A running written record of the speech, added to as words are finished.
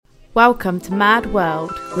Welcome to Mad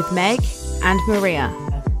World with Meg and Maria.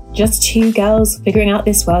 Just two girls figuring out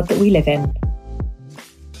this world that we live in.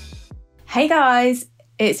 Hey guys,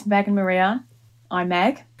 it's Meg and Maria. I'm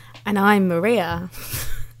Meg. And I'm Maria.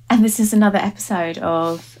 And this is another episode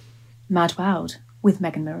of Mad World with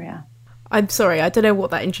Meg and Maria. I'm sorry, I don't know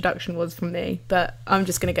what that introduction was from me, but I'm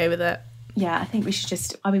just going to go with it. Yeah, I think we should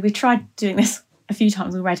we've tried doing this a few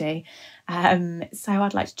times already. So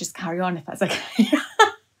I'd like to just carry on if that's okay.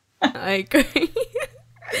 I agree.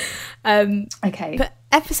 Okay. But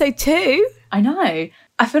episode 2? I know.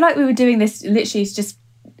 I feel like we were doing this literally,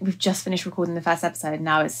 we've just finished recording the first episode.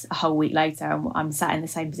 Now it's a whole week later and I'm sat in the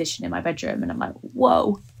same position in my bedroom and I'm like,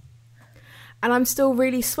 whoa. And I'm still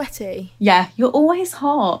really sweaty. Yeah, you're always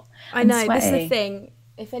hot. I know, sweaty. This is the thing.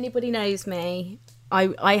 If anybody knows me,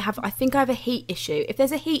 I think I have a heat issue. If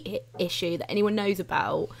there's a heat issue that anyone knows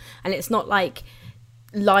about and it's not like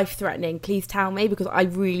life-threatening, please tell me, because I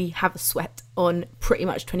really have a sweat on pretty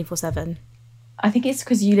much 24/7. I think it's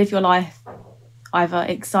because you live your life either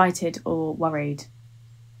excited or worried.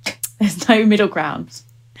 There's no middle ground.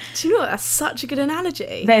 Do you know what? That's such a good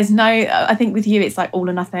analogy. I think with you it's like all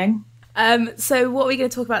or nothing. So what are we going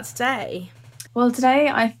to talk about today? Well, today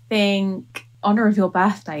I think, honour of your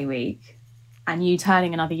birthday week and you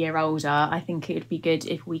turning another year older, I think it would be good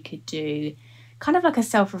if we could do kind of like a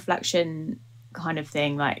self-reflection kind of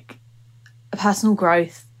thing, like a personal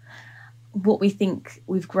growth, what we think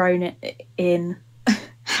we've grown in,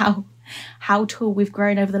 how tall we've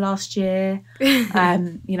grown over the last year,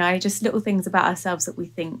 just little things about ourselves that we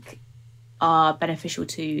think are beneficial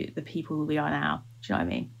to the people we are now. Do you know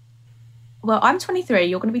what I mean? Well, I'm 23,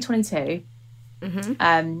 you're going to be 22.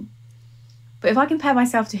 Mm-hmm. But if I compare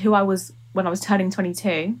myself to who I was when I was turning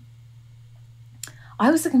 22, I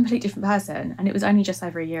was a complete different person, and it was only just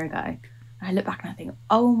over a year ago. And I look back and I think,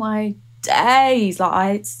 oh my days,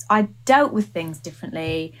 like I dealt with things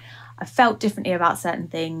differently. I felt differently about certain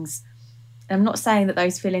things. And I'm not saying that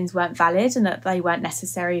those feelings weren't valid and that they weren't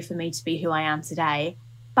necessary for me to be who I am today,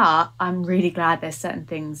 but I'm really glad there's certain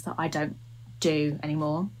things that I don't do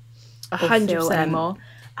anymore. 100%. Or feel anymore.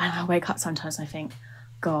 And I wake up sometimes and I think,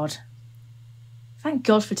 God, thank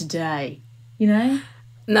God for today, you know?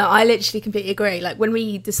 No, I literally completely agree. Like, when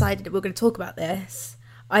we decided that we were going to talk about this,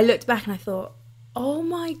 I looked back and I thought, oh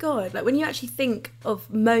my God, like when you actually think of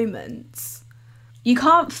moments. You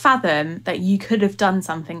can't fathom that you could have done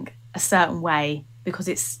something a certain way because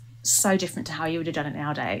it's so different to how you would have done it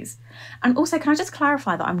nowadays. And also, can I just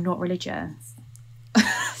clarify that I'm not religious?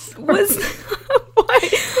 Why is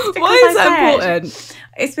that important?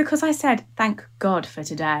 It's because I said, thank God for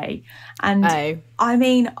today. And Oh. I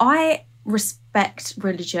mean, I respect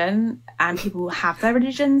religion and people have their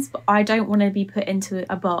religions, but I don't want to be put into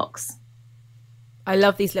a box. I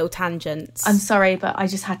love these little tangents. I'm sorry, but I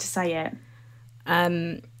just had to say it.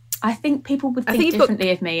 I think people would think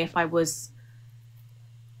differently of me if I was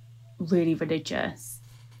really religious.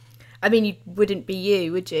 I mean, you wouldn't be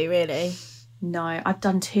you, would you, really? No, I've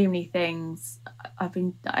done too many things. I've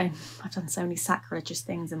done so many sacrilegious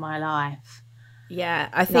things in my life. Yeah,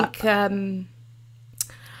 I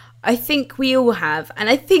think we all have, and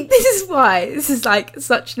I think this is why this is like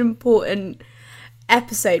such an important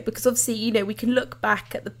episode, because obviously, you know, we can look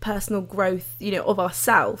back at the personal growth, you know, of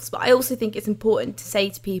ourselves, but I also think it's important to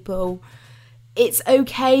say to people it's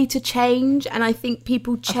okay to change. And I think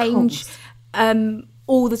people change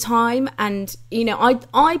all the time, and you know,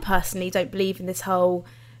 I personally don't believe in this whole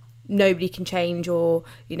nobody can change, or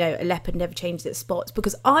you know, a leopard never changes its spots,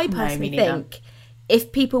 because I personally think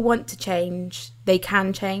if people want to change, they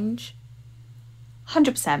can change.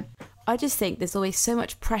 100%. I just think there's always so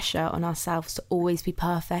much pressure on ourselves to always be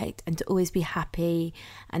perfect and to always be happy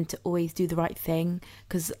and to always do the right thing,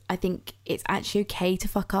 because I think it's actually okay to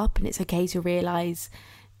fuck up, and it's okay to realise,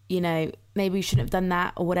 you know, maybe we shouldn't have done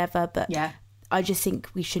that or whatever, but yeah. I just think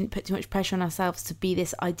we shouldn't put too much pressure on ourselves to be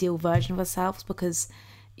this ideal version of ourselves, because,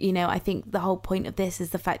 you know, I think the whole point of this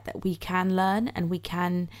is the fact that we can learn and we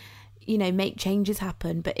can, you know, make changes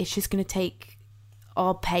happen, but it's just going to take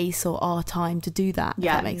our pace or our time to do that, if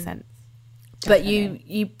that makes sense.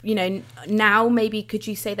 Definitely. But you know, now maybe could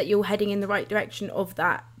you say that you're heading in the right direction of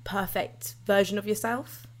that perfect version of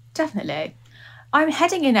yourself? Definitely. I'm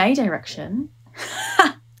heading in a direction.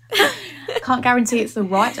 Can't guarantee it's the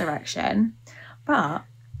right direction, but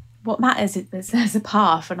what matters is there's a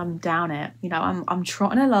path and I'm down it. You know, I'm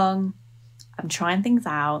trotting along, I'm trying things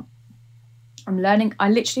out, I'm learning.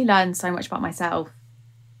 I literally learn so much about myself,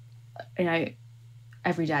 you know,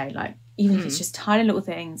 every day. Like, even if it's just tiny little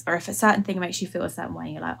things, or if a certain thing makes you feel a certain way,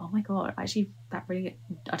 you're like, oh my God, actually, that really,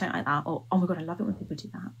 I don't like that. Or, oh my God, I love it when people do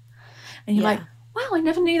that. And you're like, Wow, I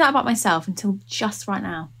never knew that about myself until just right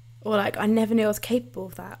now. Or like, I never knew I was capable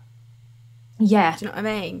of that. Yeah. Do you know what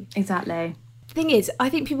I mean? Exactly. The thing is, I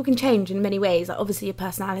think people can change in many ways, like obviously your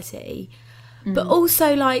personality, but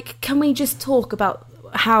also like, can we just talk about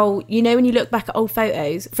how, you know, when you look back at old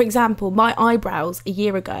photos, for example, my eyebrows a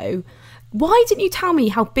year ago, why didn't you tell me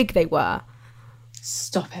how big they were?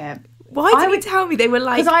 Stop it. Why didn't you tell me they were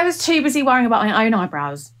like... Because I was too busy worrying about my own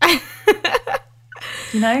eyebrows.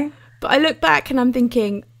 You know? But I look back and I'm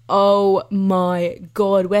thinking, oh my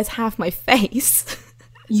God, where's half my face?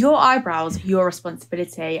 Your eyebrows, your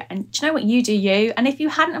responsibility. And do you know what? You do you. And if you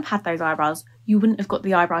hadn't have had those eyebrows, you wouldn't have got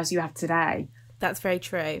the eyebrows you have today. That's very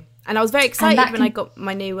true. And I was very excited when I got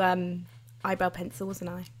my new eyebrow pencil,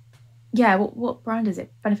 wasn't I? Yeah, what brand is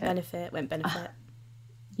it? Benefit. Went Benefit.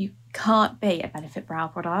 You can't be a Benefit brow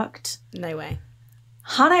product. No way.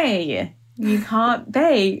 Honey, you can't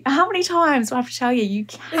be. How many times do I have to tell you, you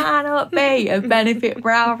cannot be a Benefit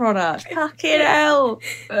brow product? Fucking hell.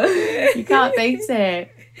 You can't beat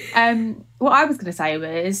it. What I was going to say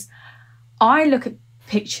was, I look at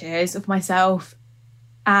pictures of myself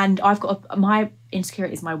and I've got my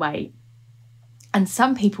insecurity is my weight. And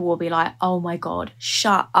some people will be like, oh my God,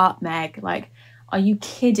 shut up, Meg. Like, are you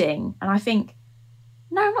kidding? And I think,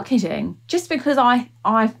 no, I'm not kidding. Just because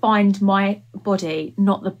I find my body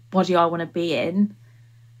not the body I want to be in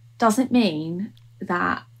doesn't mean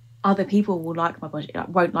that other people will like my body, like,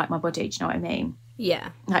 won't like my body. Do you know what I mean? Yeah.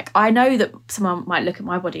 Like, I know that someone might look at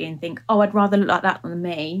my body and think, oh, I'd rather look like that than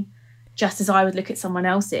me, just as I would look at someone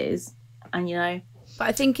else's. And, you know. But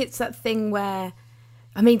I think it's that thing where,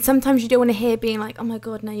 I mean, sometimes you don't want to hear being like, oh my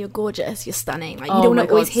God, no, you're gorgeous, you're stunning. Like, you don't want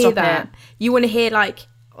to always hear that. You want to hear, like,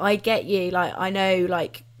 I get you, like, I know,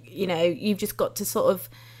 like, you know, you've just got to sort of,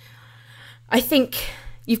 I think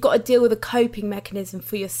you've got to deal with a coping mechanism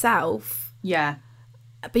for yourself. Yeah.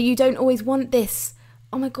 But you don't always want this,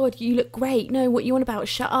 oh my God, you look great. No, what you want about,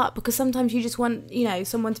 shut up. Because sometimes you just want, you know,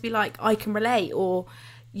 someone to be like, I can relate. Or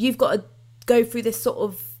you've got to go through this sort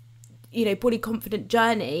of, you know, body confident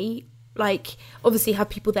journey. Like, obviously have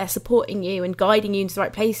people there supporting you and guiding you into the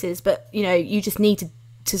right places. But, you know, you just need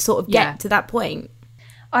to sort of get to that point.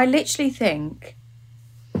 I literally think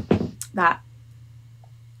that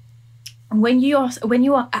when you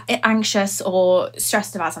are anxious or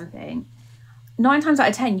stressed about something, 9 times out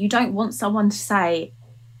of 10, you don't want someone to say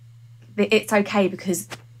that it's okay because,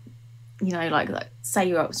 you know, like say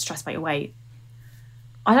you're stressed about your weight.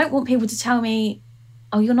 I don't want people to tell me,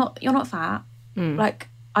 oh, you're not fat. Like,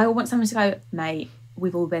 I want someone to go, mate,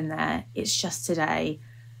 we've all been there. It's just today.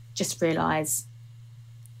 Just realise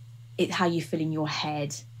it's how you feel in your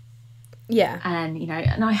head. Yeah. And, you know,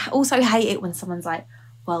 and I also hate it when someone's like,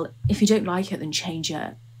 well, if you don't like it, then change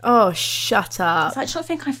it. Oh, shut up. It's like, do you not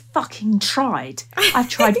think I fucking tried? I've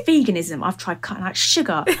tried veganism. I've tried cutting out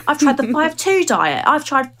sugar. I've tried the 5-2 diet. I've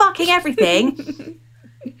tried fucking everything.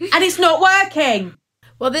 And it's not working.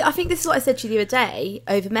 Well, I think this is what I said to you the other day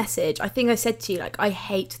over message. I think I said to you, like, I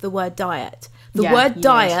hate the word diet. The word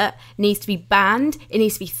diet needs to be banned. It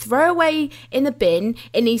needs to be thrown away in the bin.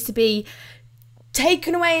 It needs to be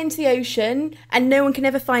taken away into the ocean and no one can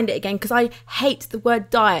ever find it again, because I hate the word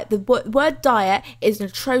diet. The word diet is an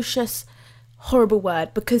atrocious, horrible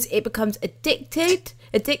word because it becomes addicting.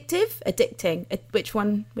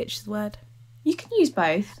 Which is the word? You can use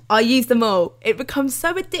both. I use them all. It becomes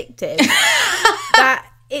so addictive that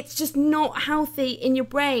it's just not healthy in your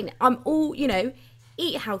brain. I'm all, you know,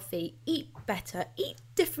 eat healthy, eat better, eat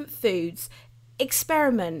different foods,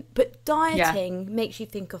 experiment. But dieting makes you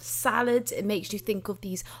think of salads. It makes you think of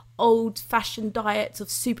these old-fashioned diets of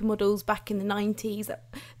supermodels back in the 90s.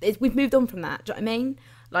 We've moved on from that. Do you know what I mean?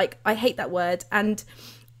 Like, I hate that word. And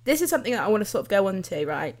this is something that I want to sort of go on to,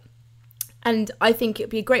 right? And I think it'd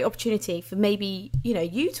be a great opportunity for maybe, you know,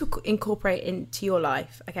 you to incorporate into your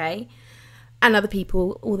life, okay? And other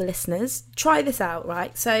people, all the listeners, try this out,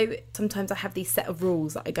 right? So sometimes I have these set of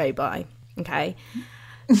rules that I go by, okay?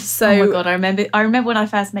 So, oh my God, I remember when I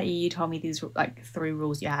first met you, you told me these like 3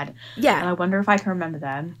 rules you had. Yeah. And I wonder if I can remember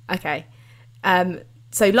them. Okay.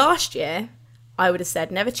 So last year, I would have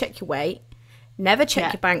said never check your weight, never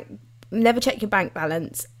check your bank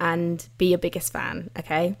balance, and be your biggest fan,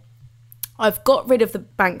 okay? I've got rid of the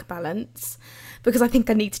bank balance because I think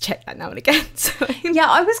I need to check that now and again. Yeah,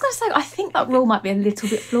 I was going to say, I think that rule might be a little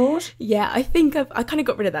bit flawed. Yeah, I think I kind of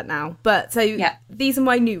got rid of that now. But so these are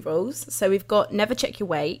my new rules. So we've got never check your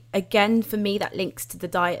weight. Again, for me, that links to the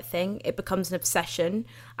diet thing. It becomes an obsession.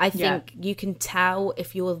 I think you can tell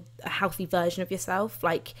if you're a healthy version of yourself,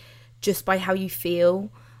 like just by how you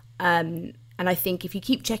feel. And I think if you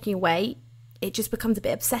keep checking your weight, it just becomes a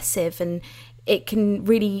bit obsessive and it can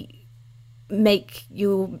really make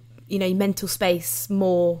your, mental space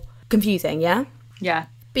more confusing, yeah? Yeah.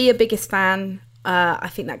 Be your biggest fan. I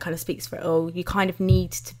think that kind of speaks for it all. You kind of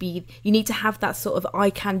need to have that sort of I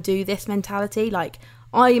can do this mentality. Like,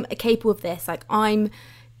 I'm capable of this. Like,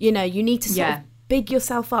 you need to sort of big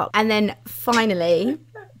yourself up. And then finally,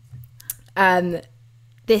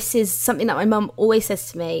 this is something that my mum always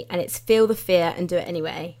says to me, and it's feel the fear and do it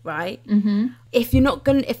anyway, right? Mm-hmm. If you're not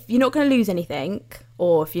gonna lose anything,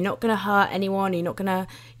 or if you're not gonna hurt anyone, you're not gonna,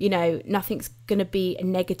 nothing's gonna be a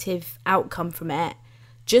negative outcome from it.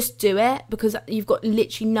 Just do it, because you've got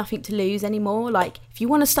literally nothing to lose anymore. Like, if you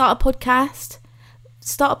want to start a podcast,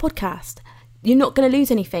 You're not going to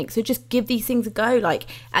lose anything. So just give these things a go. Like,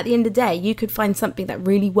 at the end of the day, you could find something that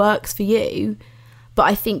really works for you. But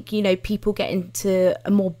I think, people get into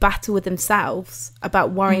a more battle with themselves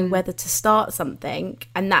about worrying whether to start something.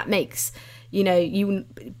 And that makes, you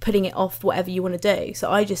putting it off whatever you want to do.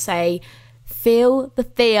 So I just say, feel the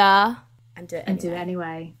fear and do it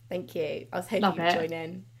anyway. Thank you. I was hoping you'd join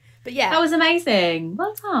in. But yeah. That was amazing.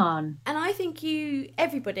 Well done. And I think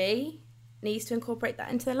everybody needs to incorporate that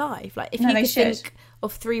into their life. Like, if you could think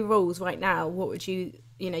of 3 rules right now, what would your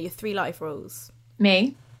 3 life rules?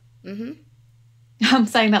 Me? Mm-hmm. I'm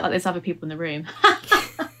saying that like there's other people in the room.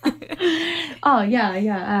 Oh,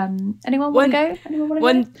 yeah. Anyone want to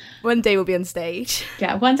go? One day we'll be on stage.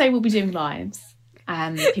 Yeah, one day we'll be doing lives.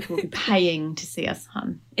 People will be paying to see us,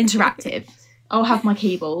 interactive. I'll have my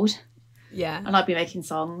keyboard. Yeah. And I'll be making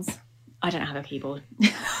songs. I don't have a keyboard.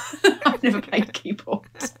 I've never played a keyboard.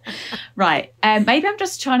 Right. Maybe I'm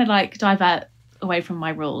just trying to divert away from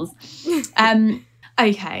my rules.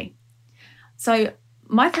 Okay. So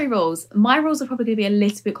my 3 rules. My rules are probably going to be a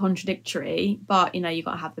little bit contradictory, but you've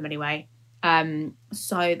got to have them anyway.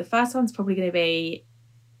 So the first one's probably going to be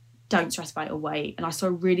don't stress about your weight. And I saw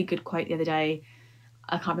a really good quote the other day.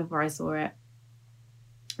 I can't remember where I saw it.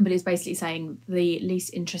 But it's basically saying the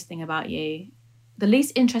least interesting thing about you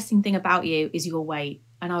is your weight.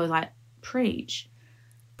 And I was like, preach.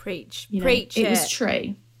 Preach it. It was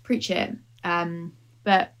true. Preach it.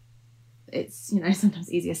 But it's,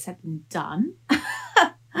 sometimes easier said than done.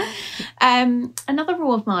 Another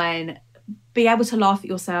rule of mine, be able to laugh at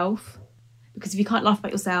yourself. Because if you can't laugh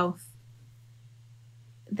at yourself,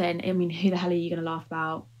 then, who the hell are you going to laugh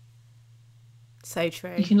about? So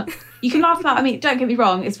true. You can laugh about, don't get me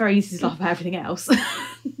wrong, it's very easy to laugh about everything else.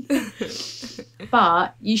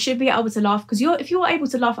 But you should be able to laugh, because if you're able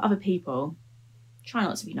to laugh at other people, try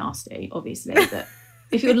not to be nasty, obviously, but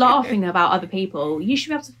if you're laughing about other people, you should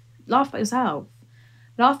be able to laugh about yourself.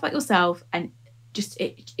 Laugh about yourself, and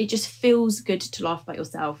it just feels good to laugh about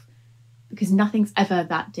yourself, because nothing's ever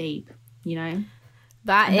that deep,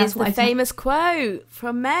 That is the famous quote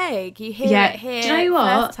from Meg. You hear it here. Do you know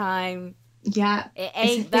what? First time. Yeah. It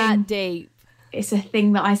ain't that deep. It's a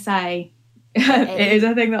thing that I say. It is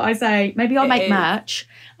a thing that I say. Maybe I'll make merch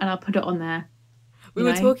and I'll put it on there. We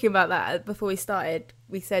were talking about that before we started.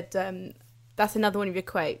 We said that's another one of your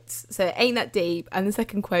quotes. So it ain't that deep. And the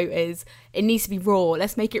second quote is, it needs to be raw.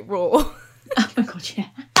 Let's make it raw. Oh my God, yeah.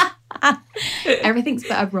 Everything's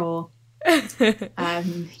better raw. You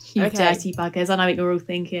dirty buggers. I know what you're all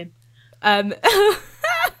thinking.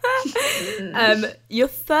 Your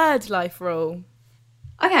 3rd life rule.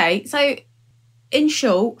 Okay, so in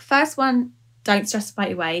short, first one, don't stress about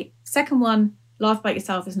your weight. Second one, laugh about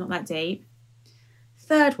yourself, it's not that deep.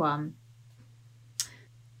 Third one,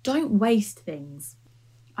 don't waste things.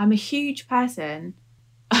 I'm a huge person.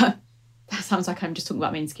 That sounds like I'm just talking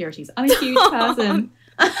about my insecurities. I'm a huge person.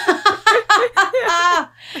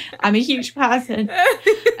 I'm a huge person.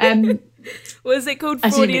 Was it called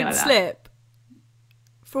Freudian slip?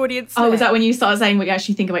 Freudian slip. Oh, was that when you started saying what you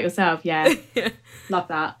actually think about yourself? Yeah. Love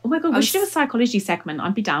that. Oh my God, we should do a psychology segment.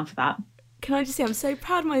 I'd be down for that. Can I just say, I'm so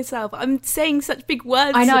proud of myself. I'm saying such big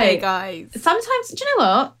words today, guys. Sometimes, do you know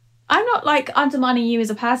what? I'm not undermining you as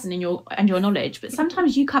a person and your knowledge, but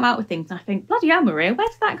sometimes you come out with things and I think, bloody hell, Maria, where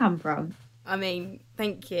did that come from?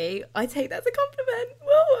 Thank you. I take that as a compliment.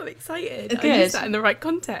 Whoa, I'm excited. Good. I used that in the right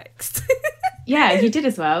context. Yeah, you did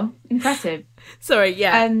as well. Impressive. Sorry,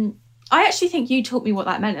 yeah. I actually think you taught me what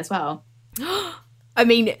that meant as well. To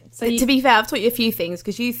be fair, I've taught you a few things,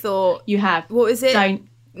 because you thought... You have. What was it? Don't.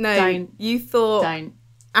 You thought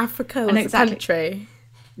Africa was a country.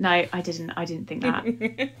 No, I didn't. I didn't think that.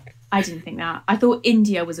 I didn't think that. I thought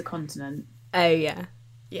India was a continent. Oh, yeah.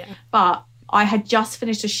 Yeah. But I had just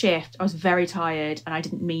finished a shift. I was very tired and I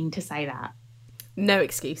didn't mean to say that. No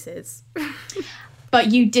excuses.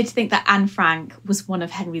 But you did think that Anne Frank was one of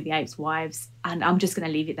Henry VIII's wives, and I'm just going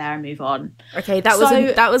to leave it there and move on. Okay, that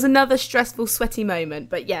was another stressful, sweaty moment.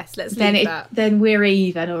 But yes, let's leave that. Then we're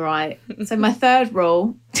even, all right. So my third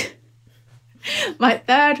rule, my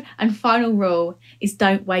third and final rule is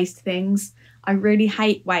don't waste things. I really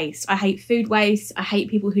hate waste. I hate food waste. I hate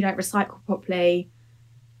people who don't recycle properly.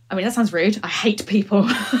 I mean, that sounds rude. I hate people.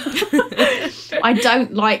 I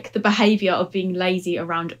don't like the behaviour of being lazy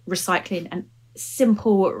around recycling and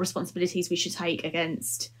simple responsibilities we should take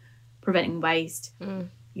against preventing waste.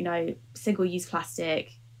 You know, single-use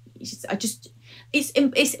plastic.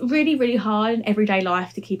 It's really, really hard in everyday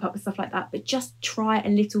life to keep up with stuff like that, but just try a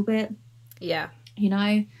little bit. Yeah. You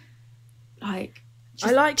know, like,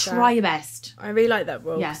 I like try that. your best. I really like that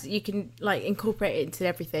rule. Yeah. 'Cause you can like incorporate it into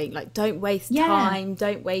everything. Like, don't waste Yeah. time.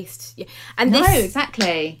 Don't waste. And No, this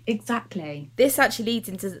exactly. this actually leads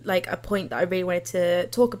into like a point that I really wanted to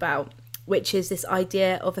talk about, which is this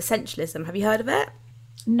idea of essentialism. Have you heard of it?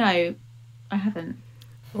 No, I haven't.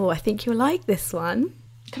 Oh, I think you'll like this one.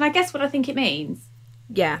 Can I guess what I think it means?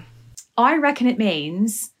 Yeah. I reckon it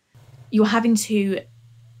means you're having to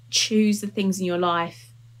choose the things in your life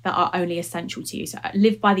that are only essential to you. So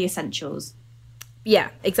live by the essentials. Yeah,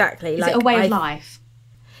 exactly. Is it a way of life?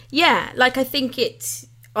 Yeah, like I think it's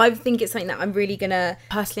something that I'm really gonna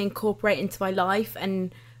personally incorporate into my life,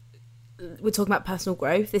 and we're talking about personal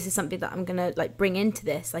growth. This is something that I'm gonna like bring into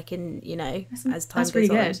this, like in, you know, as time goes really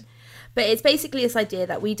on. good. But it's basically this idea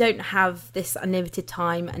that we don't have this unlimited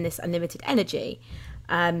time and this unlimited energy.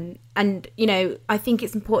 And, you know, I think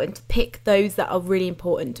it's important to pick those that are really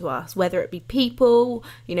important to us, whether it be people,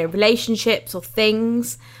 you know, relationships or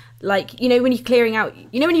things. Like, you know, when you're clearing out,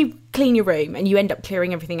 you know, when you clean your room and you end up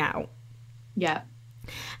clearing everything out. Yeah.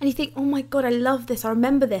 And you think, oh my God, I love this. I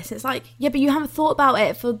remember this. It's like, yeah, but you haven't thought about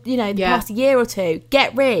it for, you know, the past year or two.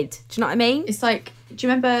 Get rid. Do you know what I mean? It's like, did you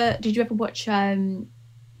ever watch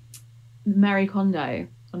Marie Kondo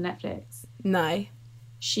on Netflix? No.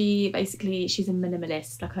 She's a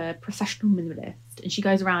minimalist, like a professional minimalist, and she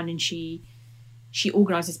goes around and she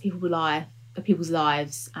organises people's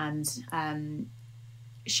lives, and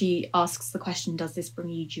she asks the question, does this bring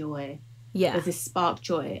you joy? Yeah. Does this spark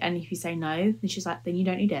joy? And if you say no, then she's like, then you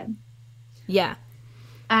don't need it. Yeah.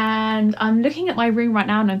 And I'm looking at my room right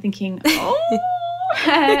now and I'm thinking, oh,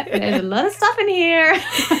 there's a lot of stuff in here.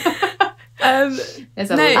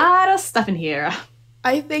 There's a lot of stuff in here.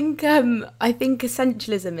 I think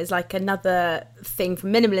essentialism is like another thing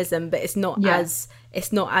from minimalism, but it's not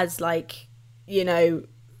as like, you know,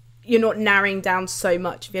 you're not narrowing down so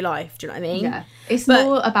much of your life. Do you know what I mean? Yeah, it's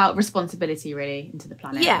more about responsibility really into the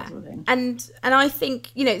planet. Yeah, sort of thing. and I think,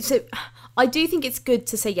 you know, so I do think it's good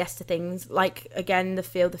to say yes to things, like again the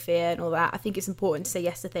feel the fear and all that. I think it's important to say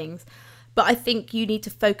yes to things, but I think you need to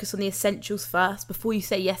focus on the essentials first before you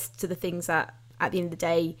say yes to the things that at the end of the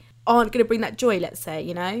day aren't going to bring that joy, let's say,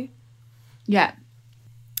 you know? Yeah.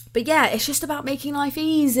 But yeah, it's just about making life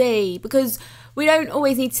easy, because we don't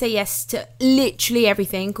always need to say yes to literally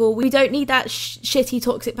everything, or we don't need that shitty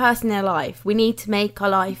toxic person in our life. We need to make our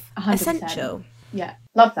life 100%. essential. Yeah,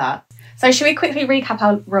 love that. So should we quickly recap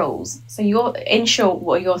our rules? So in short,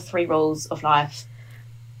 what are your 3 rules of life?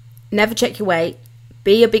 Never check your weight,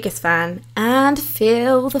 be your biggest fan, and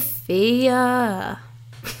feel the fear.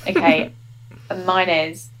 Okay, and mine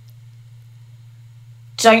is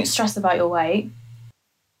don't stress about your weight.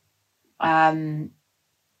 Don't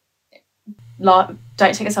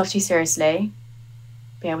take yourself too seriously.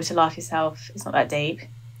 Be able to laugh yourself. It's not that deep.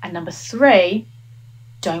 And number 3,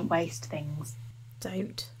 don't waste things.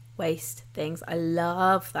 Don't waste things. I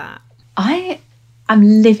love that. I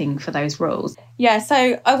am living for those rules. Yeah,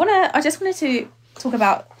 so I just wanted to talk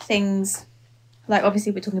about things like,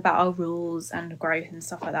 obviously we're talking about our rules and growth and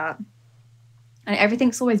stuff like that. And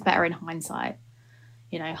everything's always better in hindsight.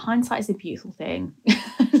 You know, hindsight is a beautiful thing.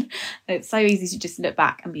 It's so easy to just look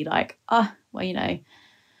back and be like, oh, well, you know,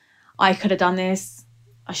 I could have done this.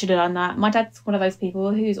 I should have done that. My dad's one of those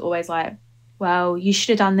people who's always like, well, you should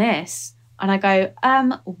have done this. And I go,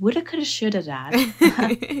 woulda, coulda, shoulda, Dad.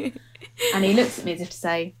 And he looks at me as if to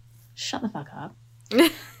say, shut the fuck up.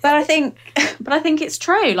 But I think it's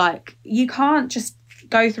true. Like, you can't just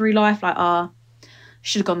go through life like,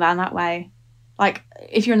 should have gone down that way. Like,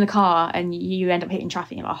 if you're in the car and you end up hitting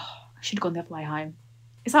traffic, you're like, oh, I should have gone the other way home.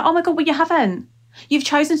 It's like, oh my God, well, you haven't. You've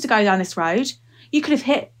chosen to go down this road. You could have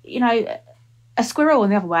hit, you know, a squirrel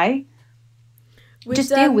in the other way. Just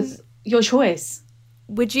deal with your choice.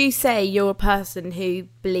 Would you say you're a person who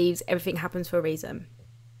believes everything happens for a reason?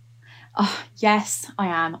 Oh, yes, I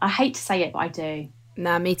am. I hate to say it, but I do.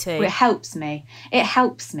 Nah, me too. Well, it helps me.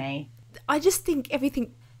 I just think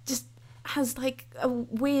everything just has like a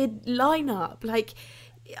weird lineup. Like,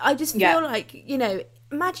 I just feel Yeah. like, you know,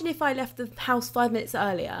 imagine if I left the house 5 minutes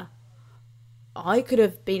earlier, I could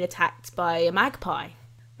have been attacked by a magpie.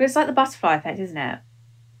 But it's like the butterfly effect, isn't it?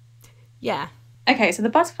 Yeah. Okay, so the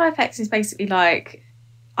butterfly effect is basically like,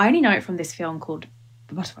 I only know it from this film called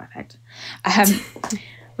The Butterfly Effect,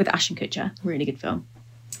 with Ashton Kutcher, really good film.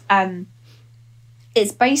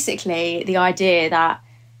 It's basically the idea that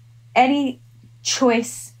any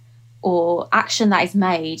choice or action that is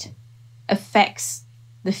made affects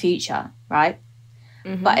the future, right?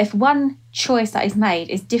 Mm-hmm. But if one choice that is made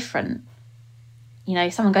is different, you know,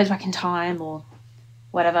 someone goes back in time or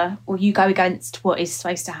whatever, or you go against what is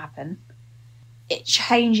supposed to happen, it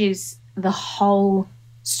changes the whole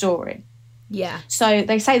story. Yeah. So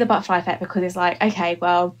they say the butterfly effect because it's like, okay,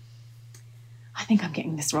 well, I think I'm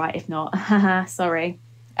getting this right. If not, sorry.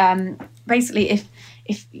 Basically,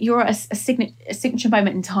 if you're at a signature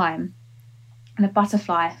moment in time and a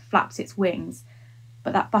butterfly flaps its wings,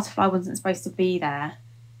 but that butterfly wasn't supposed to be there,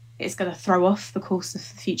 it's going to throw off the course of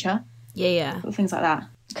the future. Yeah. Things like that.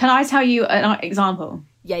 Can I tell you an example?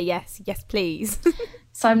 Yeah, yes, please.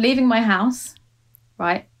 So I'm leaving my house,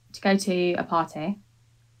 right, to go to a party.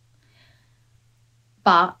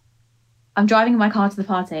 But I'm driving in my car to the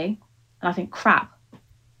party and I think, crap,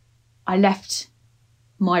 I left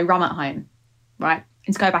my rum at home, right?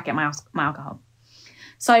 And to go back get my alcohol.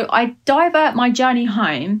 So I divert my journey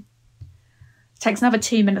home. It takes another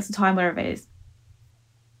 2 minutes of time, wherever it is.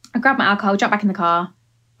 I grab my alcohol, jump back in the car,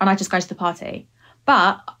 and I just go to the party.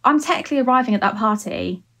 But I'm technically arriving at that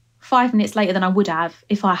party 5 minutes later than I would have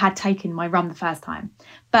if I had taken my rum the first time.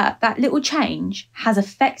 But that little change has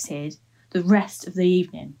affected the rest of the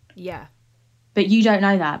evening. Yeah. But you don't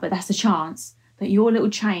know that, but that's a chance that your little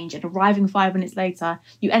change and arriving 5 minutes later,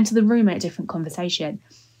 you enter the room in a different conversation.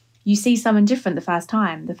 You see someone different the first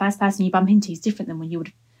time. The first person you bump into is different than when you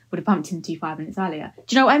would have bumped into 5 minutes earlier.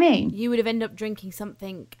 Do you know what I mean? You would have ended up drinking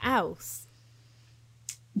something else.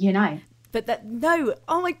 You know. But no,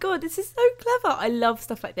 oh my God, this is so clever. I love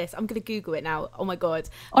stuff like this. I'm going to Google it now. Oh my God.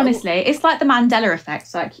 Honestly, it's like the Mandela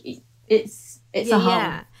effect. Like, it's a hole.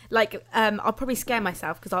 Yeah. Like, I'll probably scare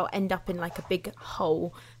myself because I'll end up in like a big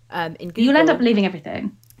hole in Google. You'll end up leaving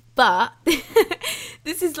everything. But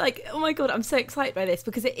this is like, oh my God, I'm so excited by this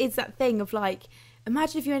because it is that thing of like,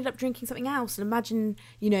 imagine if you ended up drinking something else and imagine,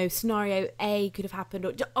 you know, scenario A could have happened.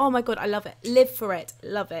 Or, oh my God, I love it. Live for it.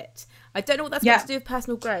 Love it. I don't know what that's got to do with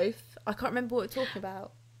personal growth. I can't remember what we're talking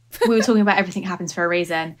about. We were talking about everything happens for a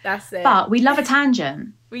reason. That's it. But we love a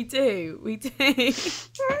tangent. We do.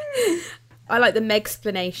 I like the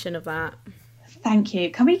Megsplanation of that. Thank you.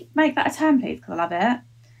 Can we make that a term, please? Because I love it.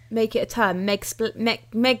 Make it a term.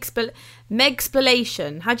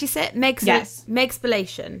 Megsplanation. How do you say it? Yes.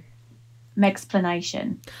 Megsplanation.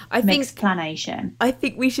 Megsplanation. I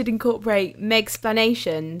think we should incorporate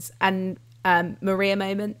Megspanations and Maria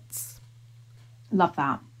moments. Love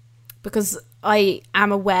that. Because I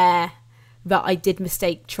am aware that I did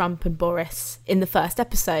mistake Trump and Boris in the first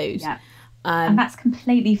episode. Yeah. And that's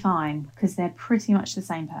completely fine because they're pretty much the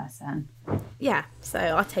same person. Yeah, so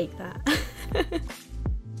I'll take that.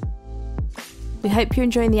 We hope you're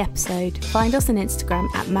enjoying the episode. Find us on Instagram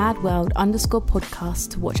at madworld_podcast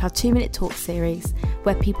to watch our 2-minute talk series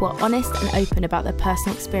where people are honest and open about their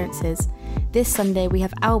personal experiences. This Sunday we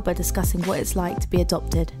have Alba discussing what it's like to be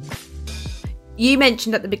adopted. You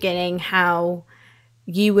mentioned at the beginning how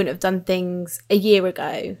you wouldn't have done things a year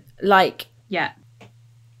ago. Like, yeah.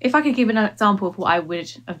 If I could give an example of what I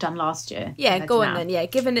would have done last year. Yeah, go on then. Yeah,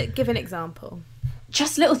 give an example.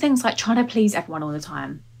 Just little things like trying to please everyone all the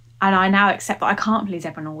time. And I now accept that I can't please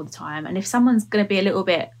everyone all the time. And if someone's going to be a little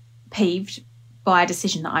bit peeved by a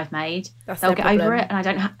decision that I've made, they'll get over it. And I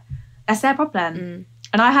don't have... That's their problem. Mm.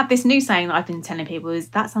 And I have this new saying that I've been telling people is,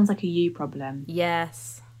 that sounds like a you problem.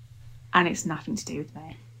 Yes. And it's nothing to do with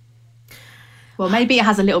me. Well, maybe it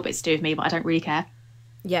has a little bit to do with me, but I don't really care.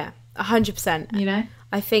 Yeah, 100%. You know?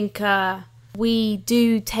 I think we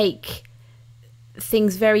do take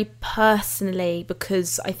things very personally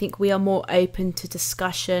because I think we are more open to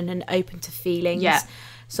discussion and open to feelings. Yeah.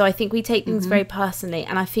 So I think we take things very personally,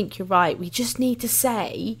 and I think you're right. We just need to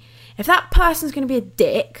say, if that person's going to be a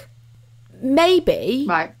dick, maybe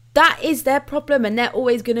that is their problem and they're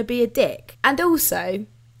always going to be a dick. And also,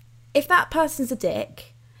 if that person's a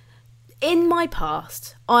dick, in my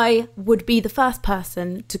past, I would be the first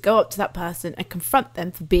person to go up to that person and confront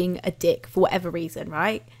them for being a dick for whatever reason,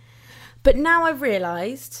 right? But now I've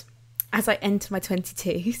realised, as I enter my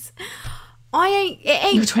 22s,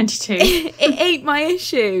 You're 22. It ain't my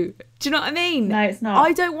issue. Do you know what I mean? No, it's not.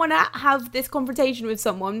 I don't want to have this confrontation with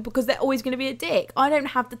someone because they're always going to be a dick. I don't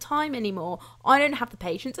have the time anymore. I don't have the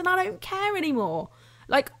patience, and I don't care anymore.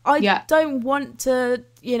 Like, I don't want to,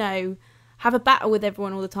 you know, have a battle with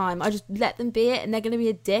everyone all the time. I just let them be it, and they're going to be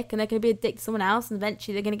a dick, and they're going to be a dick to someone else, and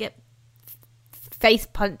eventually they're going to get face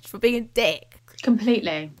punched for being a dick.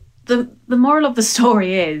 Completely. The moral of the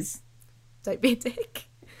story is... Don't be a dick.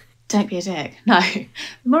 Don't be a dick. No. The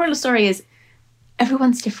moral of the story is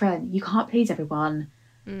everyone's different. You can't please everyone.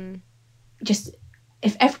 Just,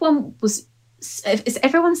 if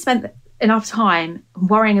everyone spent enough time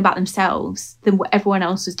worrying about themselves than what everyone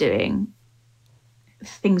else was doing,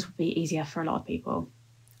 things would be easier for a lot of people.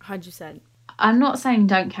 100%. I'm not saying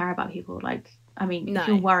don't care about people. Like, I mean, No. if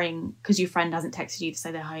you're worrying because your friend hasn't texted you to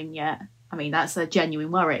say they're home yet, I mean, that's a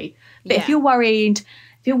genuine worry. But if you're worrying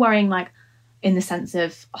like in the sense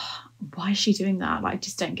of, oh, why is she doing that? Like, I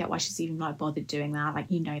just don't get why she's even like bothered doing that. Like,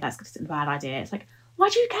 you know, that's a bad idea. It's like, why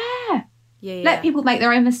do you care? Yeah. Let people make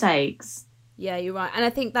their own mistakes. Yeah, you're right. And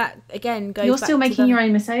I think that, again, goes You're back still to making your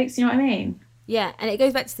own mistakes, you know what I mean? Yeah, and it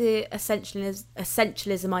goes back to the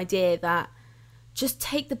essentialism idea that just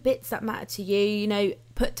take the bits that matter to you, you know,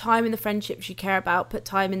 put time in the friendships you care about, put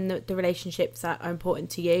time in the relationships that are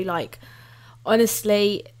important to you. Like,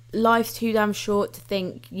 honestly, life's too damn short to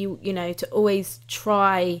think you know, to always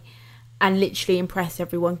try and literally impress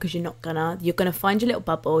everyone, because you're gonna find your little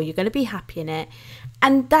bubble, you're gonna be happy in it.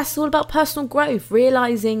 And that's all about personal growth,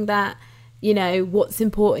 realising that, you know, what's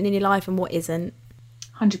important in your life and what isn't.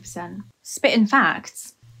 100%. Spitting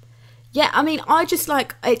facts. Yeah, I mean, I just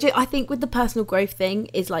like, I think with the personal growth thing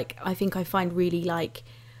is like, I think I find really like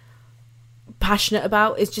passionate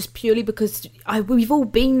about is just purely because we've all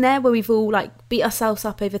been there where we've all like beat ourselves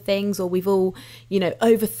up over things, or we've all, you know,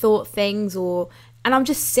 overthought things, and I'm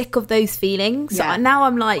just sick of those feelings. Yeah. So now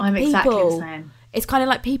I'm like, I'm people, exactly the same. It's kind of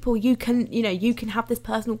like, people, you can have this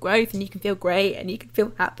personal growth, and you can feel great, and you can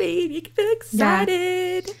feel happy, and you can feel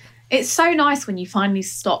excited. Yeah. It's so nice when you finally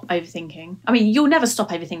stop overthinking. I mean, you'll never stop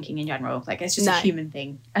overthinking in general. Like, it's just a human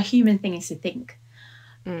thing. A human thing is to think.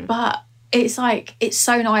 But it's like, it's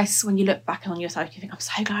so nice when you look back on yourself, you think, I'm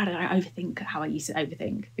so glad I don't overthink how I used to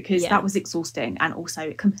overthink, because that was exhausting and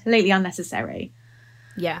also completely unnecessary.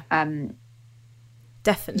 Yeah.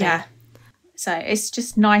 Definitely. Yeah. So it's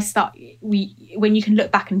just nice that when you can look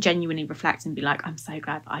back and genuinely reflect and be like, I'm so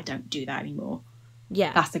glad that I don't do that anymore.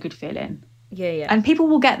 Yeah. That's a good feeling. Yeah. And people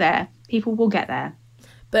will get there.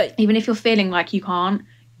 But even if you're feeling like you can't,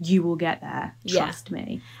 you will get there. Trust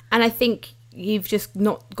me. And I think you've just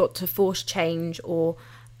not got to force change or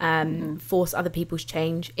force other people's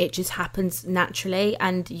change. It just happens naturally.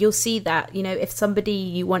 And you'll see that, you know, if somebody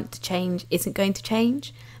you want to change isn't going to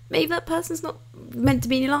change, maybe that person's not meant to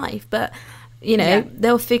be in your life. But, you know,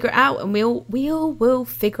 they'll figure it out, and we all will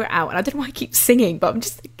figure it out. And I don't know why I keep singing,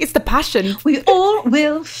 but it's the passion. We all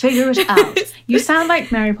will figure it out. You sound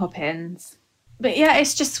like Mary Poppins. But yeah,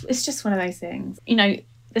 it's just one of those things. You know,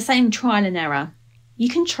 the same trial and error. You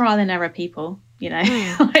can trial and error people, you know.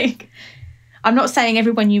 Like, I'm not saying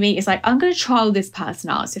everyone you meet is like, I'm going to trial this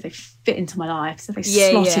person out so they fit into my life, so they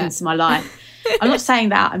slot into my life. I'm not saying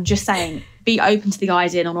that. I'm just saying be open to the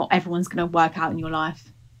idea that not everyone's going to work out in your life.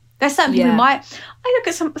 There's certain people who might. I look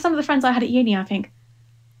at some of the friends I had at uni, I think,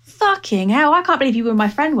 fucking hell, I can't believe you were my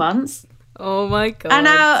friend once. Oh my God. And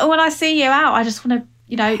now when I see you out, I just want to,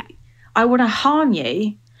 you know, I want to harm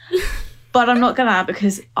you, but I'm not going to,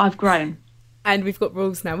 because I've grown. And we've got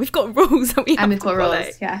rules now. We've got rules that we have to follow.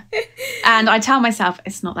 Rules, yeah. And I tell myself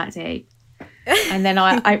it's not that deep. And then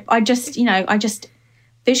I just, you know, I just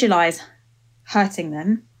visualise hurting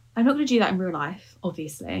them. I'm not going to do that in real life,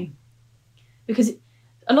 obviously, because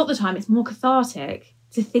a lot of the time it's more cathartic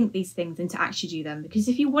to think these things than to actually do them. Because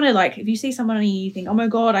if you want to, like, if you see someone and you think, oh my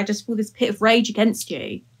God, I just feel this pit of rage against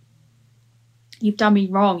you, you've done me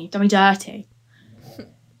wrong, you've done me dirty.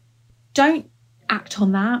 Don't act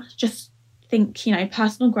on that. Just think, you know,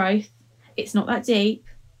 personal growth. It's not that deep.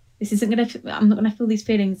 I'm not going to feel these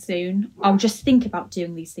feelings soon. I'll just think about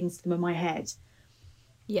doing these things to them in my head.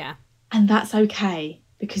 Yeah. And that's okay,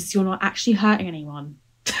 because you're not actually hurting anyone.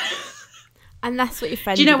 And that's what your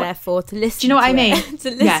friends are there for, to listen. Do you know what I mean?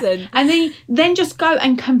 To listen. Yeah. And then just go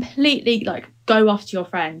and completely, like, go after your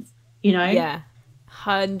friends, you know? Yeah,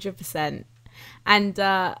 100%. And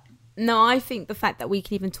no, I think the fact that we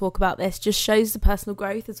can even talk about this just shows the personal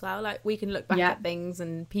growth as well. Like, we can look back at things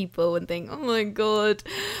and people and think, oh my God,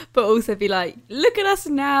 but also be like, look at us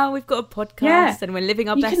now, we've got a podcast and we're living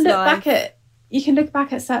our best life. You can look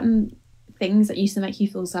back at certain things that used to make you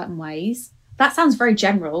feel certain ways. That sounds very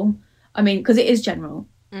general. I mean, because it is general.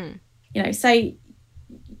 you know, say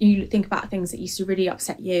you think about things that used to really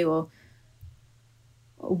upset you or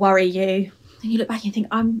worry you, and you look back and you think,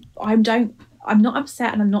 I'm not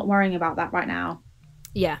upset and I'm not worrying about that right now.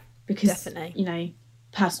 Yeah, because definitely, you know,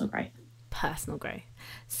 personal growth.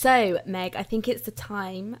 So Meg, I think it's the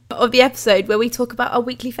time of the episode where we talk about our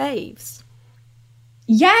weekly faves.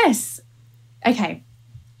 Yes. Okay,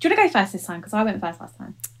 do you want to go first this time, because I went first last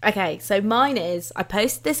time? Okay, so mine is, I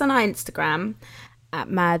posted this on our Instagram at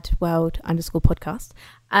madworld_podcast,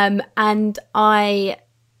 and I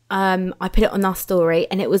put it on our story,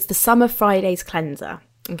 and it was the Summer Fridays cleanser.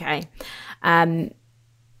 Okay.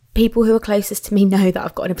 People who are closest to me know that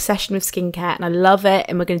I've got an obsession with skincare and I love it,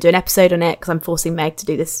 and we're going to do an episode on it because I'm forcing Meg to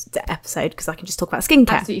do this episode because I can just talk about skincare.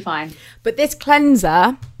 Absolutely fine. But this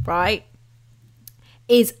cleanser, right,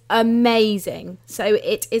 is amazing. So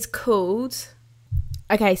it is called...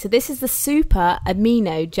 Okay, so this is the Super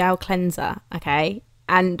Amino Gel Cleanser, okay?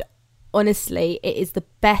 And honestly, it is the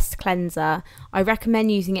best cleanser. I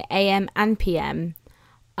recommend using it AM and PM.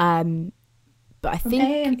 But I think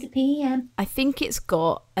AM to PM. I think it's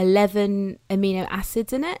got 11 amino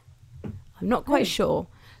acids in it. I'm not quite sure,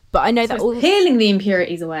 but I know that it's peeling the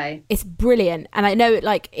impurities away. It's brilliant, and I know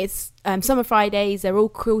it's Summer Fridays. They're all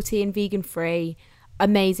cruelty and vegan free.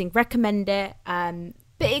 Amazing, recommend it. Bit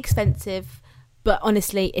expensive, but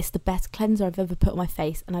honestly, it's the best cleanser I've ever put on my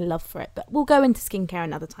face, and I love for it. But we'll go into skincare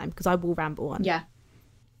another time because I will ramble on. Yeah.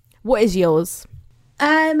 What is yours?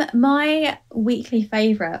 My weekly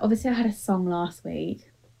favourite, obviously I had a song last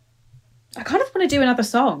week. I kind of want to do another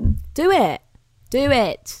song. Do it.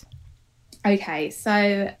 Okay,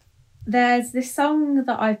 so there's this song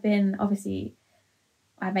that I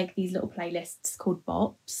make these little playlists called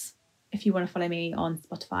Bops. If you want to follow me on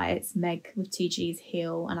Spotify, it's Meg with 2 G's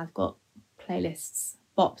Heal, and I've got playlists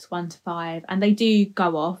Bops 1 to 5, and they do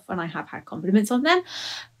go off, and I have had compliments on them,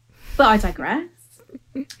 but I digress.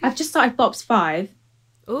 I've just started Bops 5.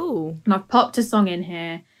 Ooh. And I've popped a song in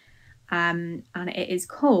here, and it is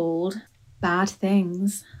called Bad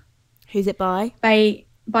Things. Who's it by? By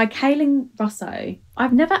Kaylin Russo.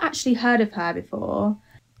 I've never actually heard of her before,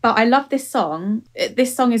 but I love this song.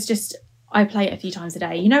 This song is just, I play it a few times a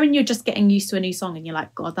day. You know when you're just getting used to a new song and you're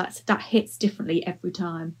like, God, that hits differently every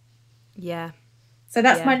time. Yeah. So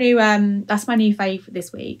that's my new fave for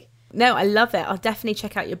this week. No, I love it. I'll definitely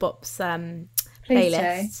check out your Bops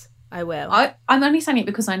playlist. I will. I'm only saying it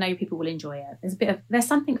because I know people will enjoy it. There's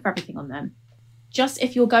something for everything on them. Just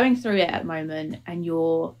if you're going through it at the moment and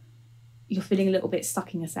you're feeling a little bit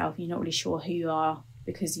stuck in yourself, and you're not really sure who you are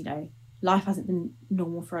because, you know, life hasn't been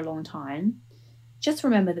normal for a long time, just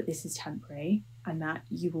remember that this is temporary and that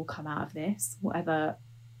you will come out of this, whatever,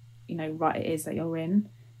 you know, rut it is that you're in.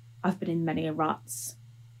 I've been in many ruts,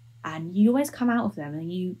 and you always come out of them,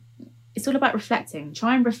 and it's all about reflecting.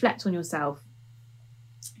 Try and reflect on yourself.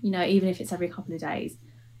 You know, even if it's every couple of days,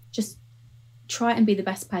 just try and be the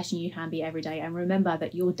best person you can be every day. And remember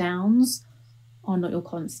that your downs are not your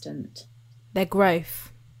constant. They're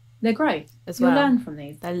growth. They're growth. As well. You'll learn from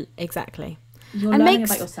these. Exactly. You're learning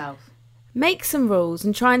about yourself. Make some rules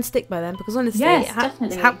and try and stick by them, because honestly, definitely.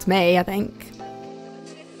 It's helped me, I think.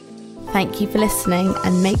 Thank you for listening,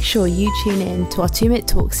 and make sure you tune in to our 2-Minute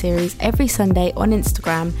Talk series every Sunday on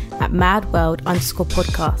Instagram at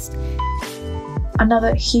madworld_podcast.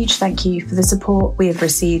 Another huge thank you for the support we have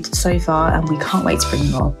received so far, and we can't wait to bring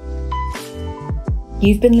you more.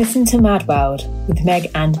 You've been listening to Mad World with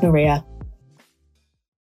Meg and Maria.